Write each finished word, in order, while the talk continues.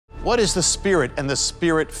What is the Spirit and the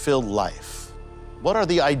Spirit-filled life? What are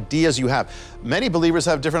the ideas you have? Many believers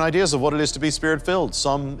have different ideas of what it is to be Spirit-filled.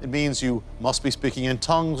 Some, it means you must be speaking in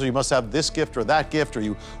tongues, or you must have this gift or that gift, or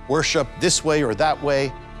you worship this way or that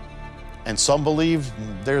way. And some believe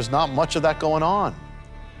there's not much of that going on.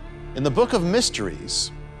 In the book of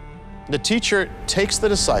Mysteries, the teacher takes the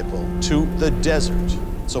disciple to the desert.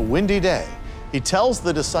 It's a windy day. He tells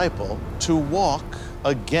the disciple to walk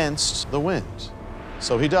against the wind.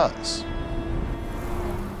 So he does.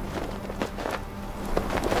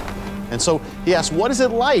 And so he asks, what is it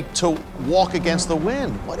like to walk against the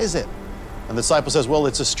wind? What is it? And the disciple says, well,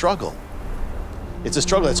 it's a struggle. It's a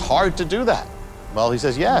struggle. It's hard to do that. Well, he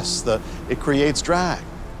says, yes, it creates drag.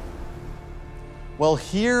 Well,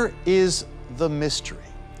 here is the mystery.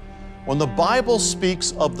 When the Bible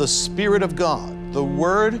speaks of the Spirit of God, the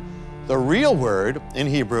real word in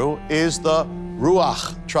Hebrew is the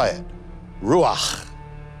Ruach. Try it. Ruach.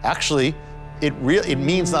 Actually, it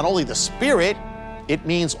means not only the Spirit, it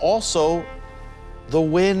means also the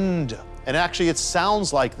wind. And actually, it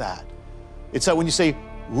sounds like that. It's that when you say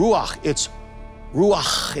Ruach, it's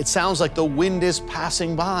Ruach. It sounds like the wind is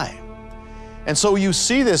passing by. And so you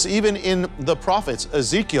see this even in the prophets.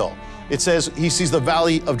 Ezekiel, it says he sees the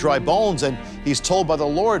valley of dry bones, and he's told by the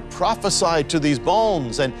Lord, prophesy to these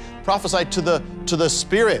bones and prophesy to the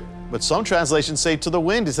Spirit. But some translations say to the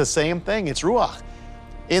wind. It's the same thing. It's Ruach.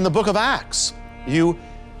 In the book of Acts, you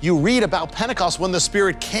read about Pentecost when the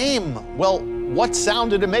Spirit came. Well, what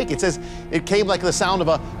sound did it make? It says it came like the sound of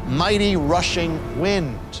a mighty rushing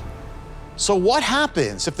wind. So what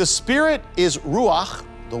happens if the Spirit is Ruach,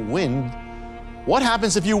 the wind? What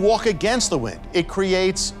happens if you walk against the wind? It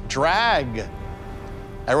creates drag.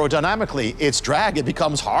 Aerodynamically, it's drag. It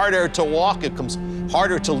becomes harder to walk. It becomes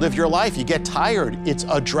harder to live your life. You get tired. It's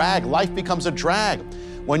a drag. Life becomes a drag.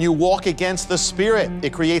 When you walk against the Spirit,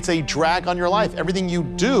 it creates a drag on your life. Everything you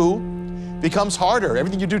do becomes harder.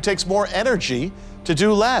 Everything you do takes more energy to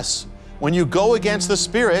do less. When you go against the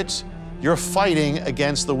Spirit, you're fighting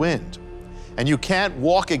against the wind. And you can't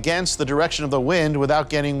walk against the direction of the wind without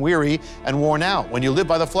getting weary and worn out. When you live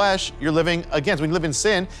by the flesh, you're living against. When you live in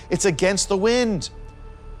sin, it's against the wind.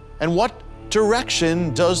 And what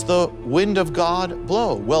direction does the wind of God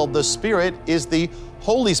blow? Well, the Spirit is the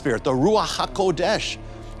Holy Spirit, the Ruach HaKodesh.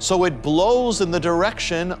 So it blows in the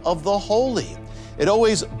direction of the holy. It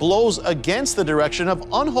always blows against the direction of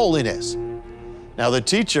unholiness. Now the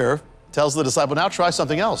teacher tells the disciple, now try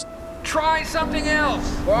something else. Try something else.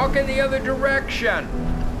 Walk in the other direction.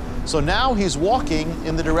 So now he's walking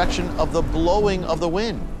in the direction of the blowing of the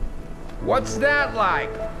wind. What's that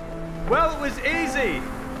like? Well, it was easy.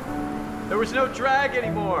 There was no drag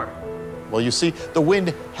anymore. Well, you see, the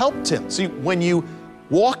wind helped him. See, when you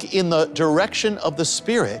walk in the direction of the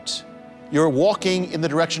Spirit, you're walking in the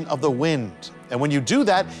direction of the wind. And when you do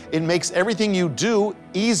that, it makes everything you do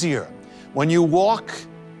easier. When you walk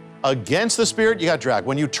against the Spirit, you got drag.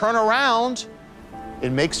 When you turn around,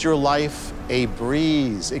 it makes your life a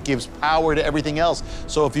breeze. It gives power to everything else.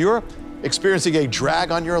 So if you're experiencing a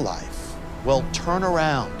drag on your life, well, turn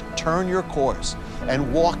around, turn your course,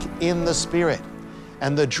 and walk in the Spirit,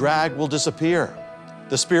 and the drag will disappear.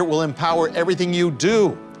 The Spirit will empower everything you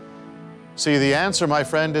do. See, the answer, my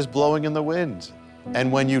friend, is blowing in the wind.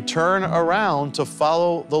 And when you turn around to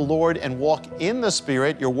follow the Lord and walk in the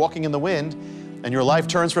Spirit, you're walking in the wind, and your life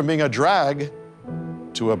turns from being a drag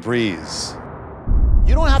to a breeze.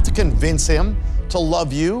 You don't have to convince him to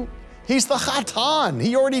love you. He's the Chatan.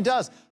 He already does.